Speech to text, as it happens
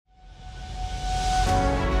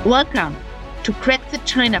Welcome to Crack the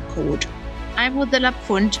China Code. I'm Rodella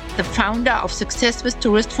Pfund, the founder of Success with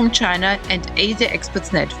Tourists from China and Asia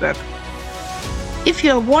Experts Network. If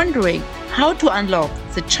you're wondering how to unlock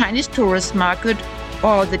the Chinese tourist market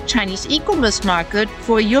or the Chinese e-commerce market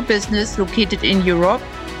for your business located in Europe,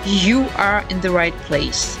 you are in the right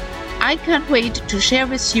place. I can't wait to share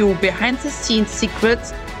with you behind-the-scenes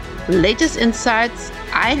secrets, latest insights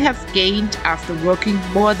I have gained after working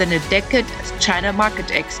more than a decade as China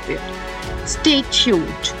market expert. Stay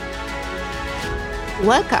tuned.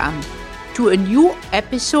 Welcome to a new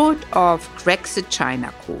episode of Crack the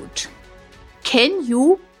China Code. Can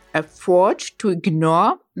you afford to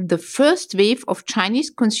ignore the first wave of Chinese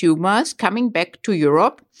consumers coming back to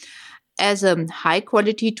Europe as a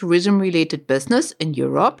high-quality tourism-related business in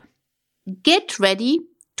Europe? Get ready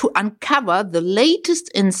to uncover the latest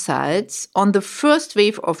insights on the first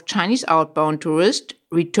wave of Chinese outbound tourists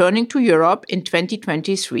returning to Europe in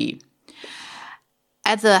 2023.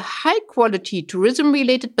 As a high-quality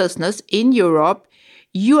tourism-related business in Europe,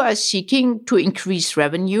 you are seeking to increase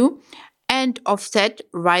revenue and offset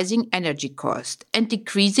rising energy costs and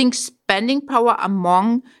decreasing spending power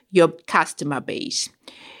among your customer base.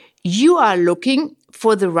 You are looking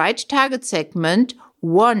for the right target segment,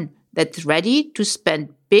 one that's ready to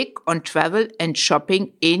spend big on travel and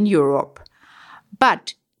shopping in Europe.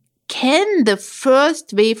 But can the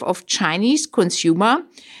first wave of Chinese consumer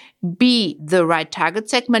be the right target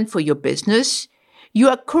segment for your business? You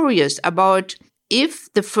are curious about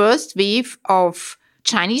if the first wave of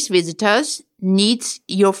Chinese visitors needs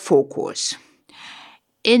your focus.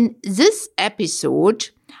 In this episode,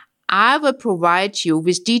 I will provide you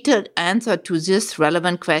with detailed answer to these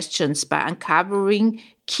relevant questions by uncovering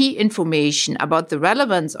key information about the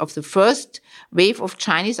relevance of the first wave of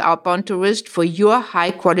Chinese outbound tourists for your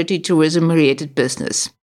high-quality tourism-related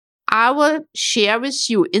business. I will share with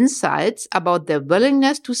you insights about their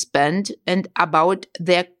willingness to spend and about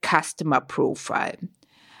their customer profile.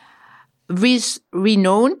 With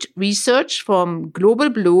renowned research from Global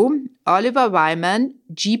Blue, Oliver Wyman,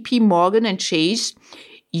 JP Morgan and Chase,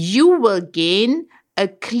 you will gain a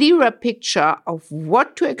clearer picture of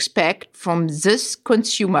what to expect from this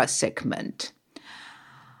consumer segment.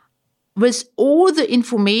 With all the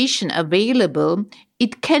information available,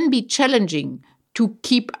 it can be challenging to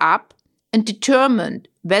keep up and determine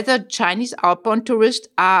whether Chinese outbound tourists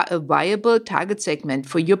are a viable target segment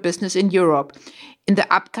for your business in Europe in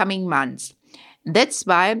the upcoming months. That's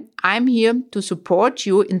why I'm here to support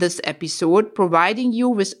you in this episode, providing you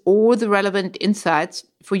with all the relevant insights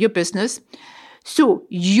for your business so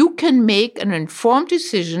you can make an informed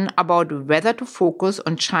decision about whether to focus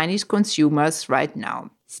on Chinese consumers right now.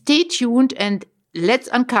 Stay tuned and let's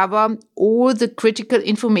uncover all the critical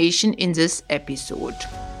information in this episode.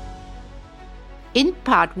 In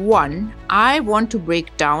part 1, I want to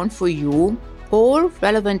break down for you all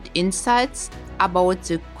relevant insights about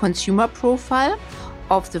the consumer profile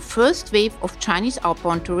of the first wave of Chinese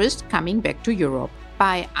outbound tourists coming back to Europe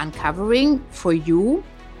by uncovering for you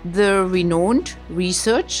the renowned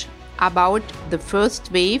research about the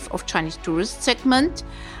first wave of Chinese tourist segment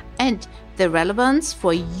and the relevance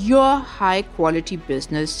for your high-quality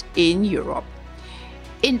business in Europe.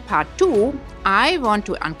 In part 2, I want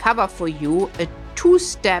to uncover for you a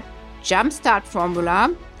 2-step jumpstart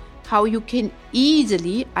formula how you can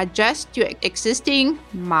easily adjust your existing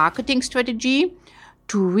marketing strategy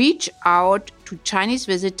to reach out to Chinese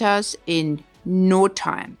visitors in no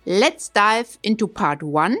time. Let's dive into part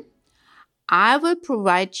 1. I will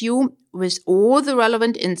provide you with all the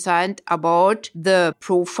relevant insight about the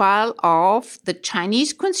profile of the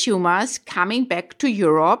Chinese consumers coming back to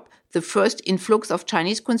Europe, the first influx of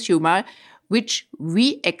Chinese consumer, which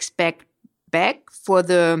we expect back for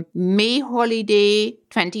the May holiday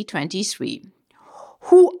 2023.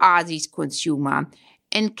 Who are these consumers?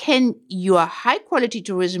 And can your high-quality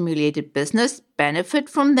tourism-related business benefit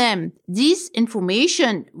from them? These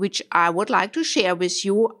information, which I would like to share with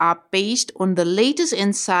you, are based on the latest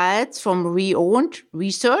insights from renowned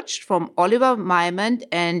research from Oliver Wyman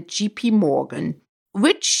and JP Morgan.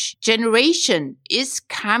 Which generation is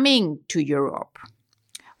coming to Europe?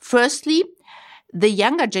 Firstly, the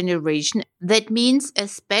younger generation. That means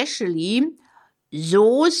especially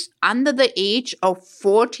those under the age of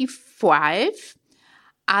 45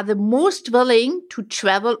 are the most willing to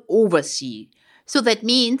travel overseas. So that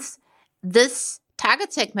means this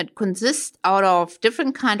target segment consists out of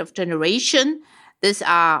different kind of generation.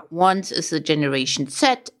 One is the Generation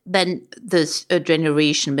Z, then this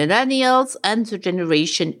Generation Millennials, and the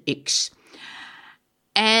Generation X.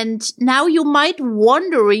 And now you might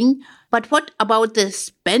wondering, But what about the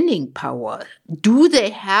spending power? Do they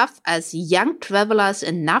have, as young travelers,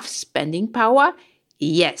 enough spending power?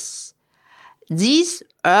 Yes. These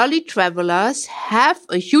early travelers have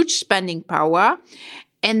a huge spending power,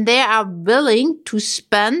 and they are willing to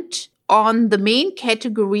spend on the main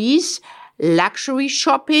categories, luxury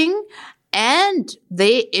shopping, and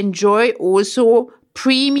they enjoy also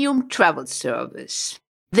premium travel service.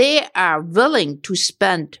 They are willing to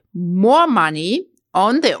spend more money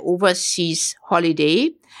on their overseas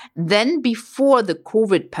holiday than before the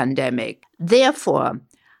COVID pandemic. Therefore,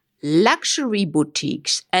 luxury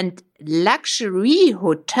boutiques and luxury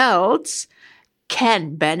hotels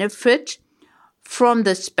can benefit from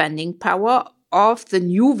the spending power of the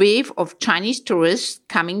new wave of Chinese tourists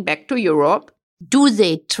coming back to Europe. Do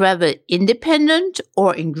they travel independent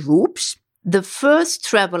or in groups? The first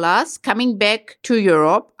travelers coming back to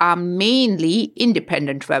Europe are mainly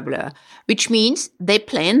independent travelers, which means they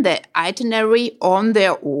plan their itinerary on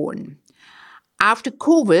their own. After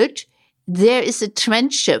COVID, there is a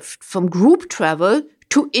trend shift from group travel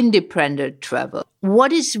to independent travel.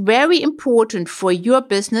 What is very important for your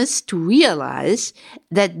business to realize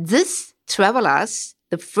that these travelers,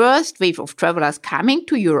 the first wave of travelers coming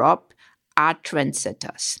to Europe, are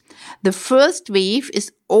trendsetters. The first wave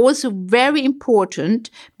is also very important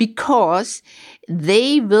because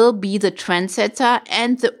they will be the trendsetter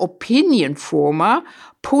and the opinion former,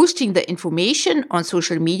 posting the information on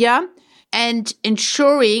social media and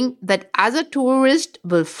ensuring that other tourists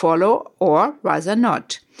will follow or rather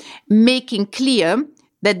not, making clear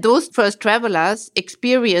that those first travelers'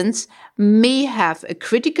 experience may have a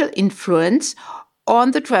critical influence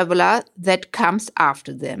on the traveler that comes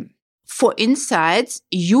after them. For insights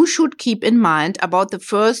you should keep in mind about the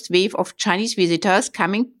first wave of Chinese visitors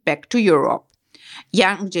coming back to Europe.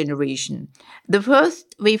 Young generation. The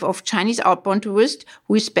first wave of Chinese outbound tourists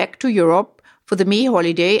who is back to Europe for the May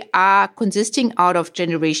holiday are consisting out of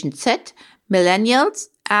Generation Z, Millennials,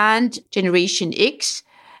 and Generation X,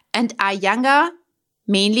 and are younger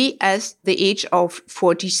mainly as the age of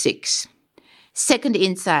 46. Second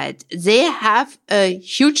insight, they have a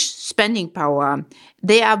huge spending power.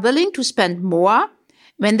 They are willing to spend more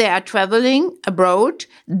when they are traveling abroad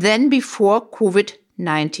than before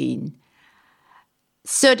COVID-19.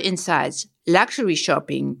 Third insight, luxury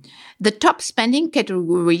shopping. The top spending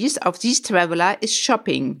categories of these travelers is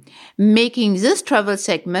shopping, making this travel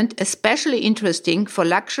segment especially interesting for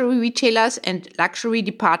luxury retailers and luxury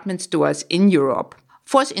department stores in Europe.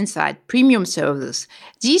 Fourth insight, premium services.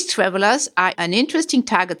 These travelers are an interesting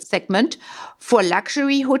target segment for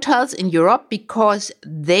luxury hotels in Europe because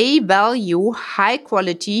they value high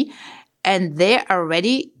quality and they are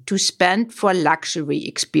ready to spend for luxury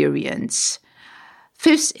experience.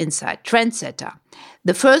 Fifth insight, trendsetter.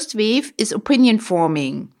 The first wave is opinion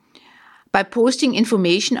forming by posting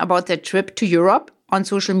information about their trip to Europe on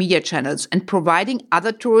social media channels and providing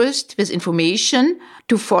other tourists with information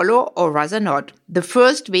to follow or rather not. The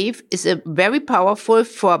first wave is very powerful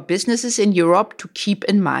for businesses in Europe to keep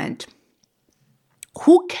in mind.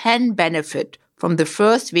 Who can benefit from the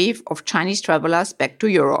first wave of Chinese travelers back to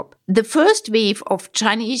Europe? The first wave of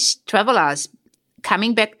Chinese travelers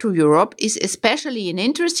coming back to Europe is especially an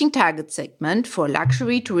interesting target segment for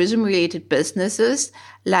luxury tourism-related businesses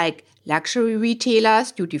like luxury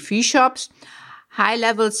retailers, duty-free shops,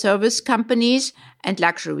 high-level service companies, and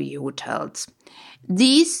luxury hotels.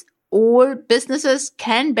 These all businesses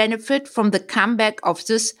can benefit from the comeback of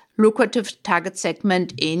this lucrative target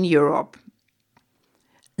segment in Europe.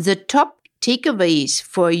 The top takeaways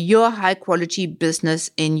for your high-quality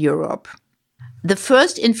business in Europe. The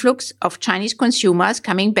first influx of Chinese consumers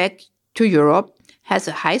coming back to Europe has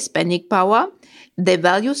a high spending power, they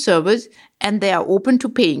value service, and they are open to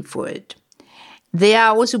paying for it. They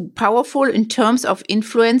are also powerful in terms of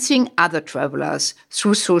influencing other travelers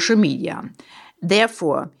through social media.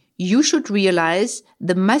 Therefore, you should realize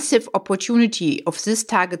the massive opportunity of this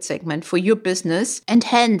target segment for your business and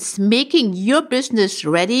hence making your business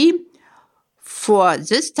ready for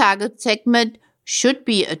this target segment should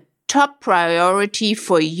be a top priority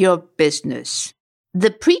for your business. The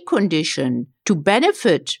precondition to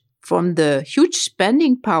benefit from the huge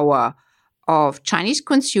spending power of Chinese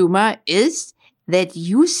consumer is that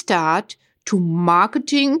you start to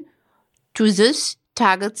marketing to this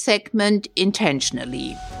target segment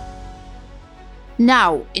intentionally.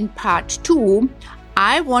 Now, in part 2,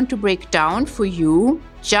 I want to break down for you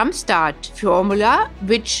Jumpstart formula,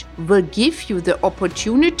 which will give you the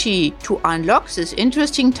opportunity to unlock this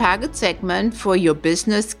interesting target segment for your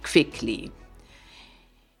business quickly.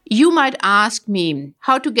 You might ask me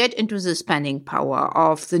how to get into the spending power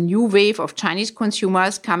of the new wave of Chinese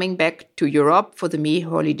consumers coming back to Europe for the May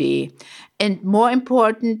holiday. And more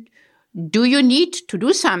important, do you need to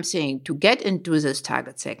do something to get into this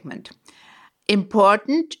target segment?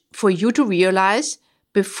 Important for you to realize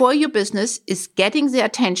before your business is getting the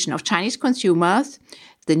attention of Chinese consumers,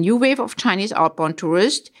 the new wave of Chinese outbound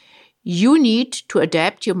tourists, you need to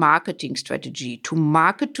adapt your marketing strategy to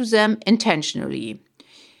market to them intentionally.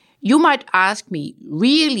 You might ask me,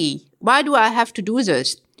 really, why do I have to do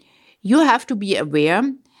this? You have to be aware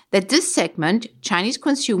that this segment, Chinese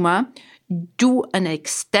consumer, do an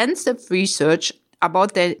extensive research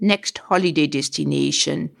about their next holiday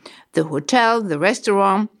destination, the hotel, the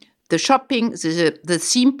restaurant, the shopping, the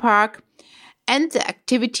theme park, and the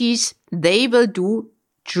activities they will do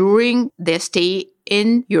during their stay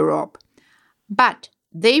in Europe. But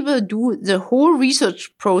they will do the whole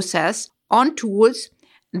research process on tools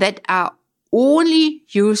that are only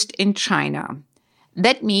used in China.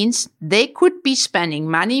 That means they could be spending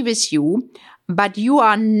money with you, but you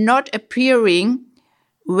are not appearing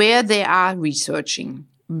where they are researching.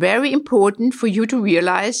 Very important for you to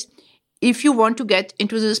realize if you want to get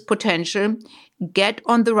into this potential, get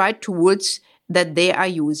on the right tools that they are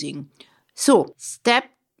using. So, step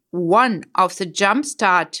 1 of the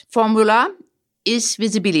Jumpstart formula is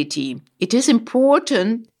visibility. It is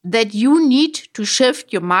important that you need to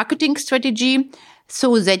shift your marketing strategy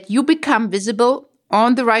so that you become visible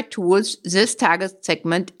on the right tools this target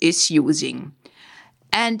segment is using.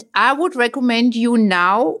 And I would recommend you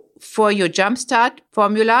now for your Jumpstart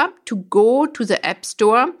formula to go to the App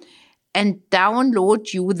Store and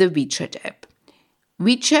download you the WeChat app.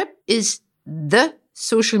 WeChat is the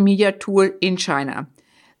social media tool in China,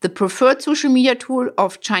 the preferred social media tool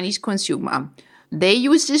of Chinese consumer. They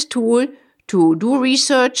use this tool to do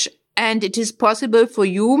research, and it is possible for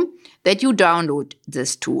you that you download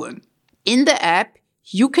this tool. In the app,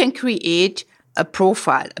 you can create a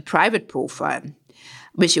profile, a private profile.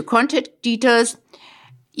 With your contact details,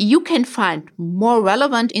 you can find more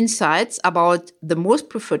relevant insights about the most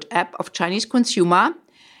preferred app of Chinese consumer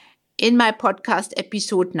in my podcast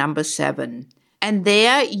episode number 7. And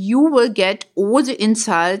there you will get all the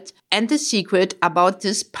insights and the secret about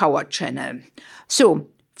this power channel. So,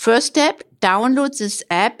 first step, download this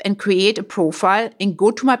app and create a profile and go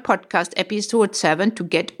to my podcast episode 7 to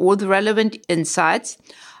get all the relevant insights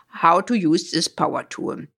how to use this power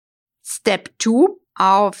tool. Step 2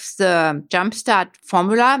 of the Jumpstart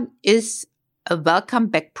formula is a welcome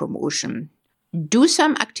back promotion. Do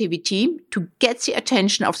some activity to get the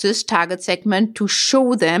attention of this target segment to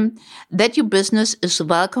show them that your business is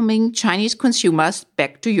welcoming Chinese consumers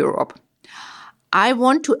back to Europe. I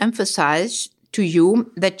want to emphasize to you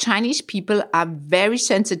that Chinese people are very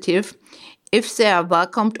sensitive if they are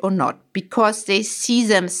welcomed or not, because they see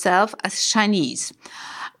themselves as Chinese.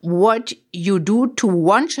 What you do to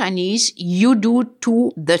one Chinese, you do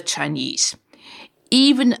to the Chinese.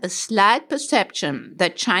 Even a slight perception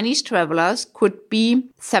that Chinese travelers could be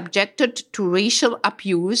subjected to racial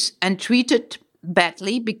abuse and treated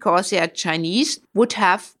badly because they are Chinese would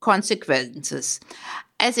have consequences.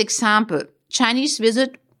 As example, Chinese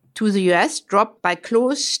visit to the US dropped by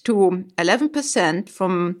close to 11%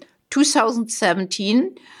 from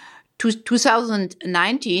 2017 to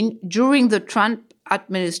 2019 during the Trump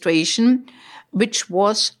administration, which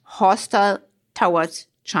was hostile towards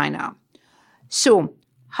China. So,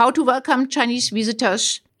 how to welcome Chinese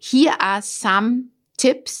visitors? Here are some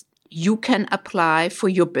tips you can apply for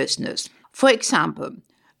your business. For example,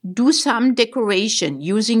 do some decoration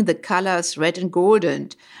using the colors red and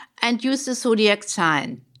golden and use the zodiac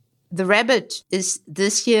sign. The rabbit is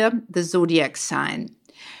this year the zodiac sign.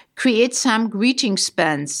 Create some greeting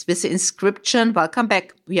spans with the inscription, "Welcome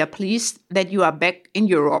back. We are pleased that you are back in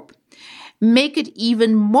Europe." Make it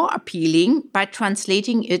even more appealing by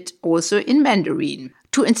translating it also in Mandarin.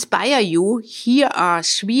 To inspire you, here are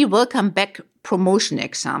 3 welcome back promotion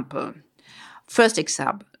examples. First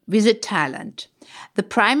example, visit Thailand. The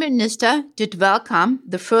Prime Minister did welcome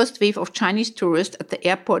the first wave of Chinese tourists at the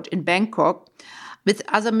airport in Bangkok with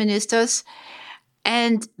other ministers,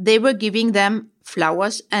 and they were giving them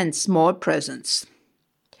flowers and small presents.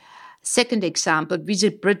 Second example,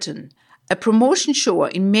 visit Britain. A promotion show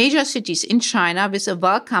in major cities in China with a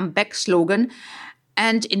welcome back slogan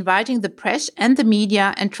and inviting the press and the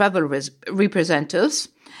media and travel representatives.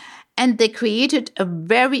 And they created a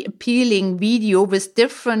very appealing video with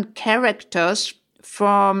different characters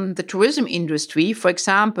from the tourism industry. For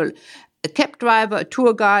example, a cab driver, a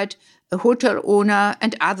tour guide, a hotel owner,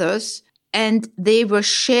 and others. And they were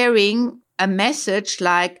sharing a message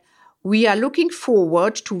like, We are looking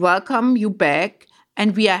forward to welcome you back,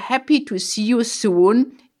 and we are happy to see you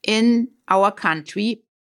soon in our country.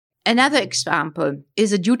 Another example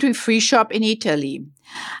is a duty-free shop in Italy.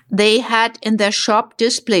 They had in their shop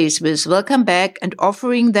displays with welcome back and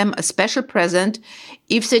offering them a special present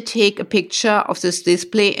if they take a picture of this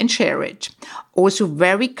display and share it. Also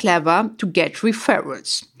very clever to get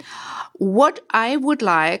referrals. What I would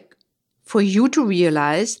like for you to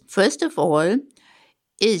realize, first of all,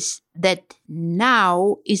 is that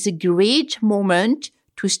now is a great moment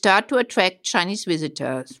to start to attract Chinese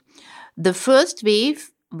visitors. The first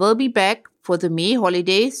wave will be back for the May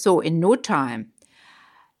holiday, so in no time.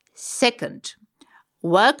 Second,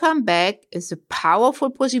 welcome back is a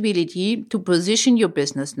powerful possibility to position your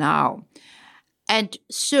business now. And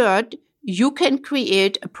third, you can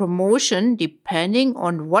create a promotion depending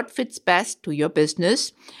on what fits best to your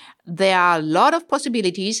business. There are a lot of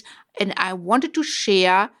possibilities, and I wanted to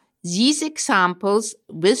share these examples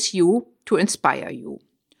with you to inspire you.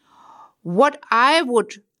 What I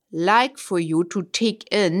would like for you to take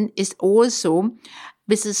in is also,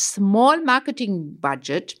 with a small marketing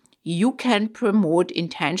budget, you can promote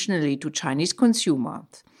intentionally to Chinese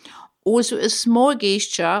consumers. Also, a small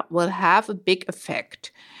gesture will have a big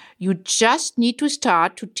effect. You just need to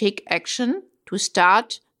start to take action to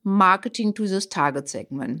start marketing to this target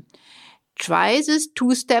segment. Try this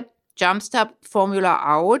two-step jumpstart formula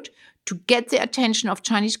out to get the attention of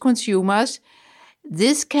Chinese consumers.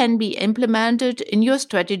 This can be implemented in your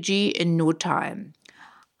strategy in no time.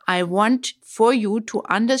 I want for you to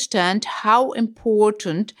understand how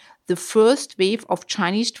important the first wave of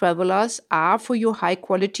Chinese travelers are for your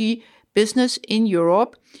high-quality business in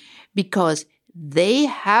Europe, because they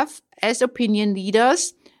have, as opinion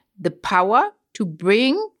leaders, the power to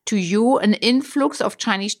bring to you an influx of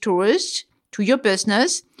Chinese tourists to your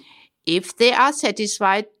business if they are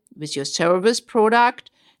satisfied with your service, product,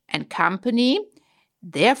 and company.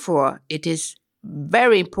 Therefore, it is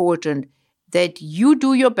very important that you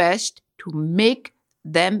do your best to make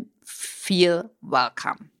them feel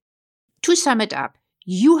welcome. To sum it up,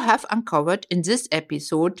 you have uncovered in this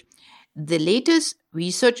episode the latest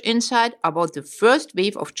research insight about the first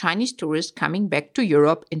wave of Chinese tourists coming back to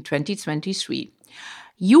Europe in 2023.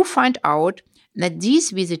 You find out that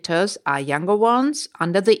these visitors are younger ones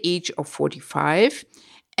under the age of 45,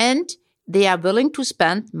 and they are willing to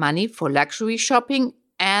spend money for luxury shopping,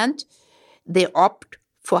 and they opt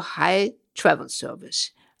for high travel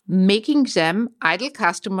service, making them ideal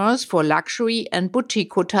customers for luxury and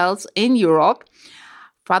boutique hotels in Europe.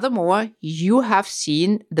 Furthermore, you have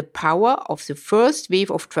seen the power of the first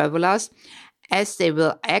wave of travelers, as they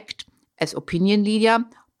will act as opinion leader,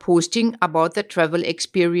 posting about their travel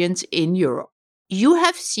experience in Europe. You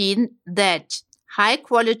have seen that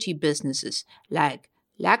high-quality businesses like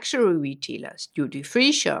luxury retailers,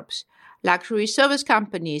 duty-free shops, luxury service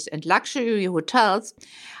companies, and luxury hotels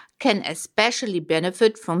can especially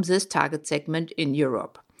benefit from this target segment in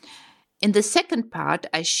Europe. In the second part,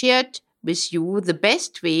 I shared with you the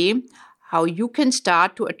best way how you can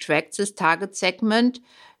start to attract this target segment,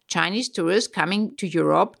 Chinese tourists coming to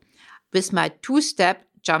Europe, with my two-step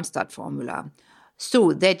jumpstart formula,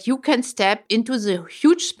 so that you can step into the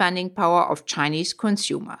huge spending power of Chinese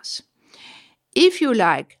consumers. If you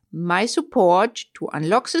like my support to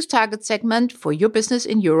unlock this target segment for your business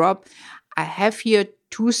in Europe, I have here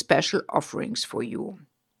two special offerings for you.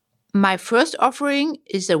 My first offering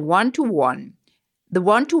is a one-to-one. The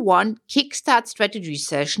one-to-one Kickstart strategy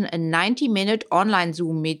session, a 90-minute online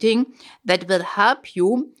Zoom meeting that will help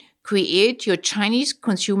you create your Chinese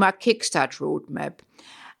consumer Kickstart roadmap.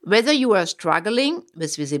 Whether you are struggling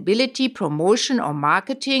with visibility, promotion, or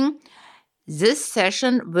marketing, this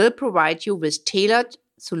session will provide you with tailored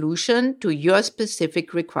solution to your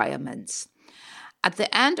specific requirements. At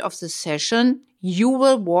the end of the session, you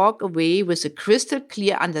will walk away with a crystal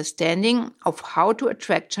clear understanding of how to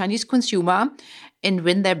attract Chinese consumer and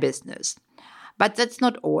win their business. But that's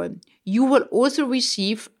not all. You will also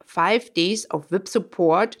receive 5 days of VIP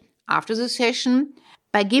support after the session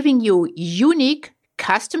by giving you unique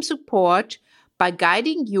custom support, by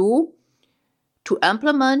guiding you to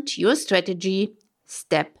implement your strategy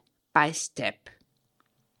step by step.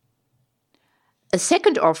 A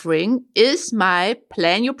second offering is my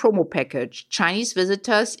Plan Your Promo Package, Chinese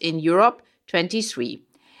Visitors in Europe 23.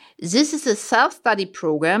 This is a self-study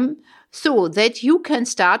program so that you can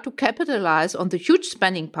start to capitalize on the huge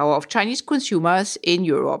spending power of Chinese consumers in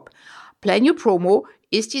Europe. Plan Your Promo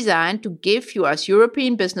is designed to give you as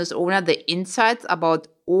European business owner the insights about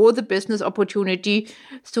all the business opportunity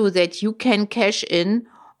so that you can cash in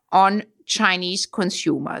on Chinese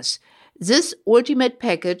consumers. This ultimate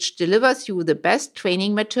package delivers you the best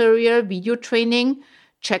training material, video training,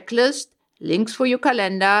 checklist, links for your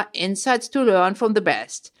calendar, insights to learn from the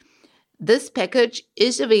best. This package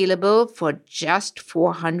is available for just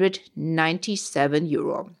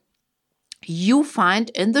 €497. You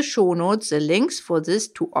find in the show notes the links for these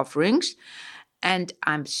two offerings, and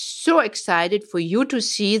I'm so excited for you to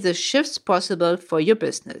see the shifts possible for your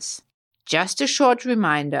business. Just a short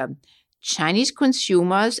reminder, Chinese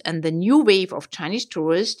consumers and the new wave of Chinese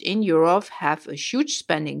tourists in Europe have a huge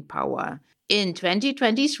spending power in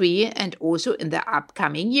 2023 and also in the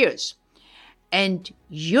upcoming years. And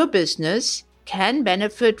your business can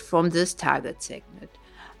benefit from this target segment.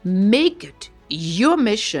 Make it your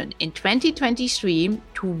mission in 2023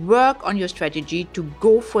 to work on your strategy to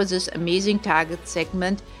go for this amazing target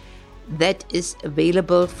segment that is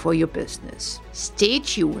available for your business. Stay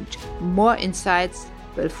tuned. More insights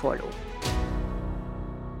will follow.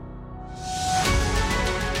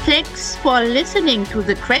 Thanks for listening to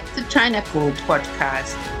the Crack the China Code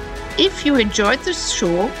podcast. If you enjoyed this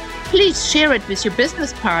show, please share it with your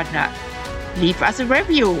business partner. Leave us a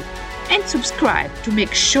review and subscribe to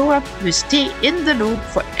make sure you stay in the loop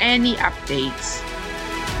for any updates.